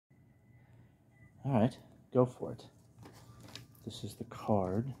All right, go for it. This is the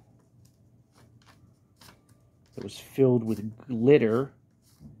card. It was filled with glitter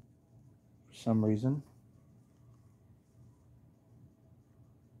for some reason.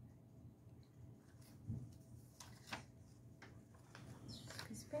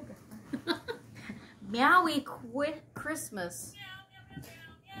 Piece of paper. Meowie Christmas.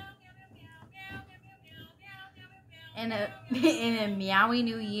 In a meowie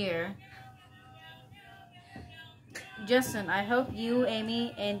new year. Justin, I hope you,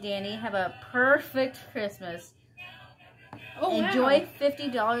 Amy, and Danny have a perfect Christmas. Oh, Enjoy wow.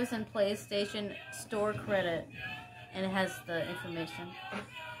 $50 in PlayStation Store credit. And it has the information.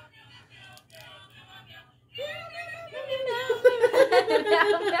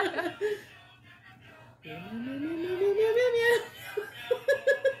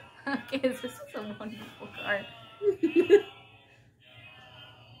 Okay, this is a wonderful card.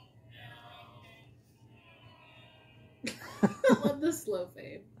 I love the slow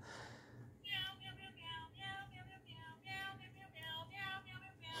fade.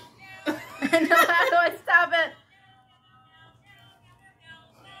 No, how do I stop it?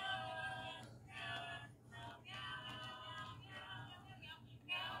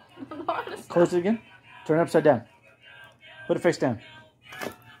 Close it again. Turn it upside down. Put it face down.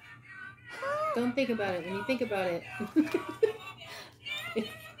 Don't think about it. When you think about it.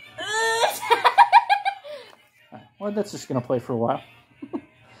 Well, that's just gonna play for a while.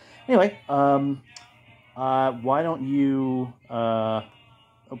 Anyway, why don't you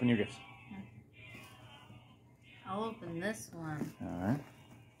open your gifts? I'll open this one. All right.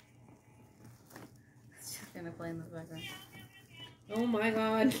 It's just gonna play in the background. Oh my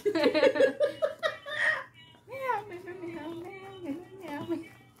god.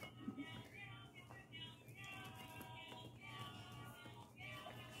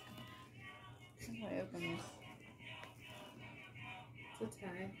 How do I open this? It's a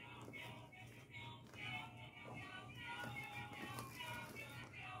tie.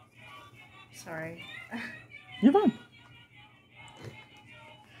 Sorry. You're fine.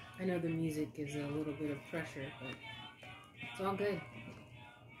 I know the music gives it a little bit of pressure, but it's all good.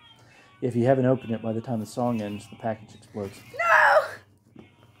 If you haven't opened it by the time the song ends, the package explodes. No!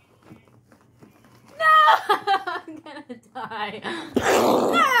 No! I'm gonna die.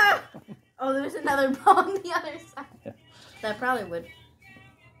 No! Oh, there's another ball on the other side. Yeah. That probably would.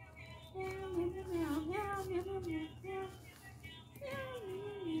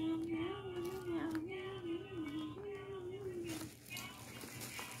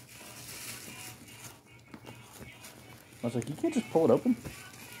 I was like, you can't just pull it open?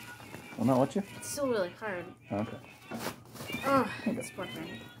 Will not let you? It's still really hard. Oh, okay. Oh, this poor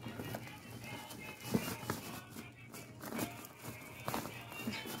thing.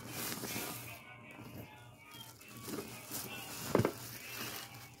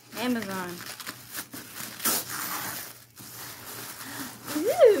 Amazon.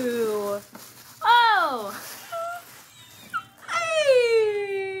 Ooh. Oh.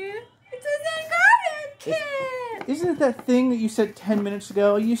 Hey. It's a Zen garden kit. Isn't it that thing that you said 10 minutes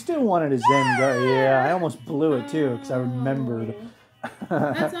ago? You still wanted a Zen garden. Yeah, I almost blew it too because I remembered.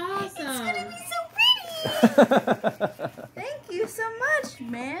 That's It's awesome. gonna be so pretty. Thank you so much,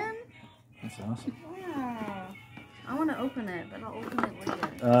 man. That's awesome. Wow. I want to open it, but I'll open it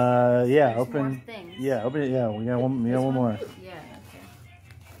later. Yeah, There's open. more things. Yeah, open it. Yeah, we got one. We got one more. Yeah,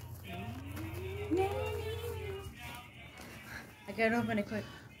 okay. I gotta open it quick.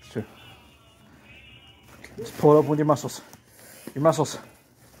 It's true. Just pull it open with your muscles. Your muscles.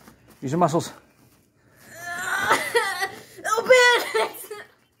 Use your muscles. Open!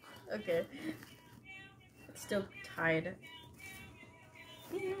 Okay. It's still tied.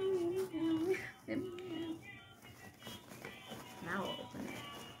 Now I'll open it.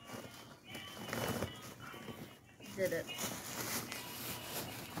 Did it.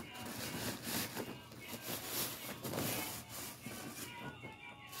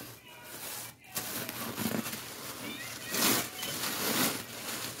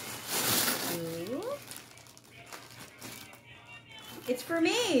 Ooh. It's for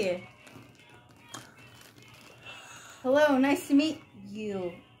me. Hello, nice to meet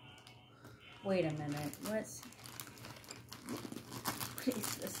you. Wait a minute. What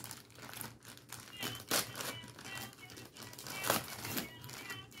is this?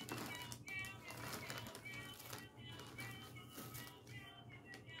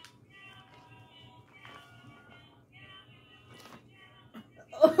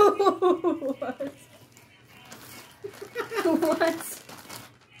 Oh, what? What?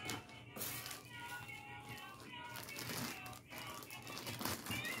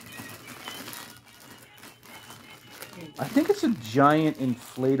 I think it's a giant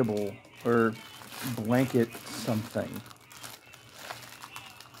inflatable or blanket something.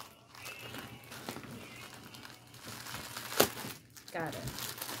 Got it.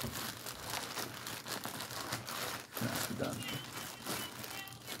 That's done.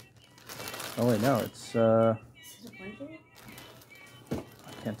 Oh wait, no, it's Is it a blanket?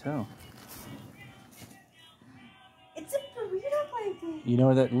 I can't tell. It's a burrito blanket. You know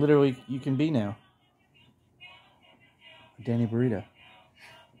where that literally you can be now. A Danny burrito.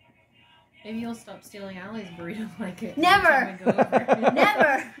 Maybe you'll stop stealing Allie's burrito blanket. Never. every time I go over.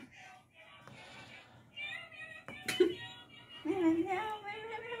 Never.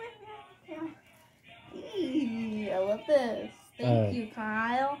 I love this. Thank you,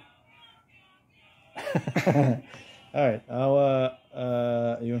 Kyle. All right, I'll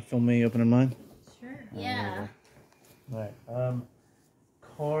you want to film me opening mine? Sure. Yeah. All right.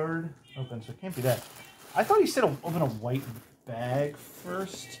 Card open. So it can't be that. I thought he said open a white bag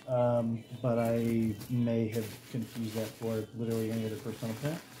first, but I may have confused that for literally any other person on the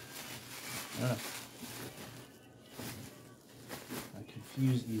planet. I don't know. I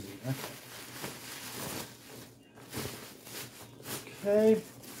confuse easy. Okay. Okay.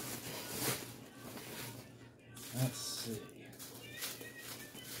 Let's see.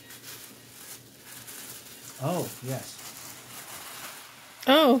 Oh, yes.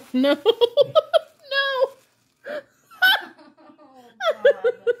 Oh, no. No.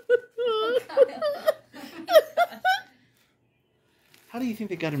 How do you think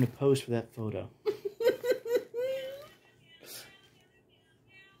they got him to pose for that photo?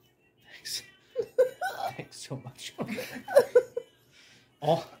 Thanks. Thanks so much.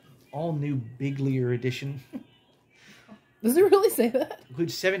 All new Biglier edition. Does it really say that?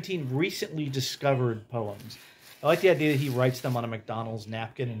 Includes 17 recently discovered poems. I like the idea that he writes them on a McDonald's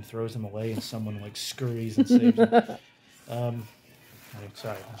napkin and throws them away, and someone like scurries and saves them.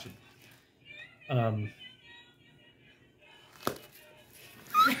 Sorry, I should.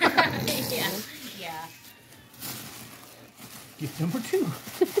 Yeah. Gift number 2.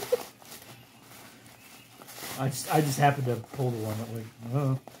 I just happened to pull the one that like,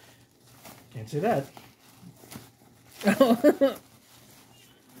 oh, can't say that. Second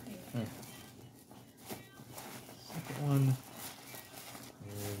one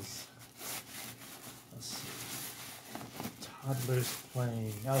is, let's see, toddlers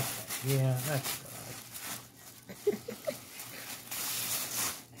playing. Okay, yeah, that's right.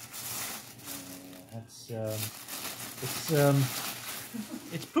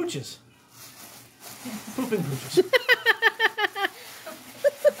 It's pooches. Pooping pooches.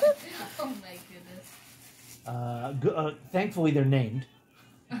 Oh my goodness. Thankfully, they're named.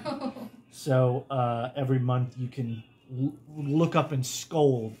 So every month you can look up and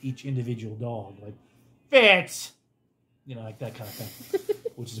scold each individual dog, like Fitz, you know, like that kind of thing.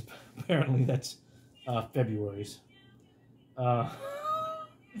 Which is apparently that's February's.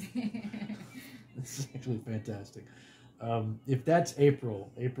 This is actually fantastic. If that's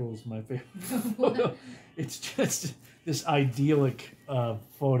April, April's my favorite photo. It's just this idyllic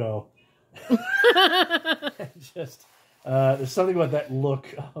photo. Just there's something about that look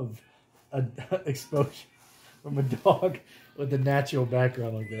of exposure from a dog with a natural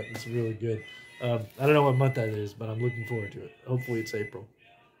background like that. It's really good. I don't know what month that is, but I'm looking forward to it. Hopefully it's April.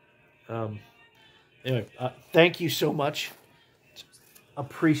 Anyway, thank you so much. It's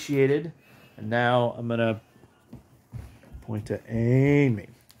appreciated. And now I'm going to point to Amy.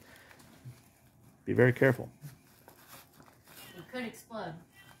 Be very careful. It could explode.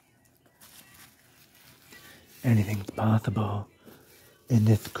 Anything's possible in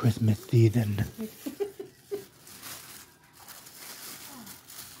this Christmas season.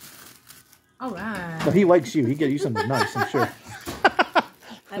 All right. But he likes you. He get you something nice, I'm sure.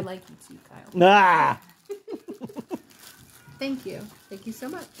 I like you too, Kyle. Ah! Thank you. Thank you so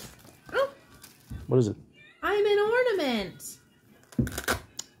much. Oh, What is it? I'm an ornament.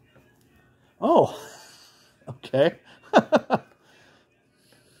 Oh. Okay. Oh.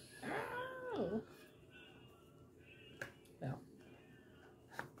 There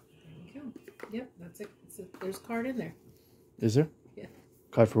you go. Yep, that's it. There's a card in there. Is there? Yeah.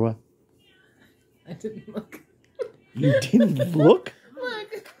 Card for what? I didn't look. You didn't look?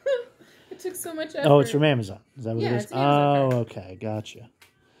 Look. It took so much effort. Oh, it's from Amazon. Is that what Yeah, it is? it's an Amazon Oh, card. okay. Gotcha.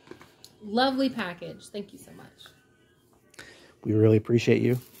 Lovely package. Thank you so much. We really appreciate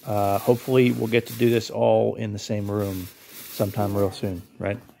you. Hopefully, we'll get to do this all in the same room sometime real soon,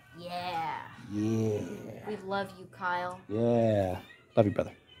 right? Yeah. Yeah. We love you, Kyle. Yeah. Love you,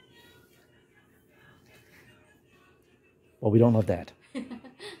 brother. Well, we don't love that.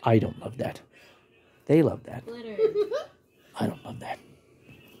 I don't love that. They love that. Glitter. love that.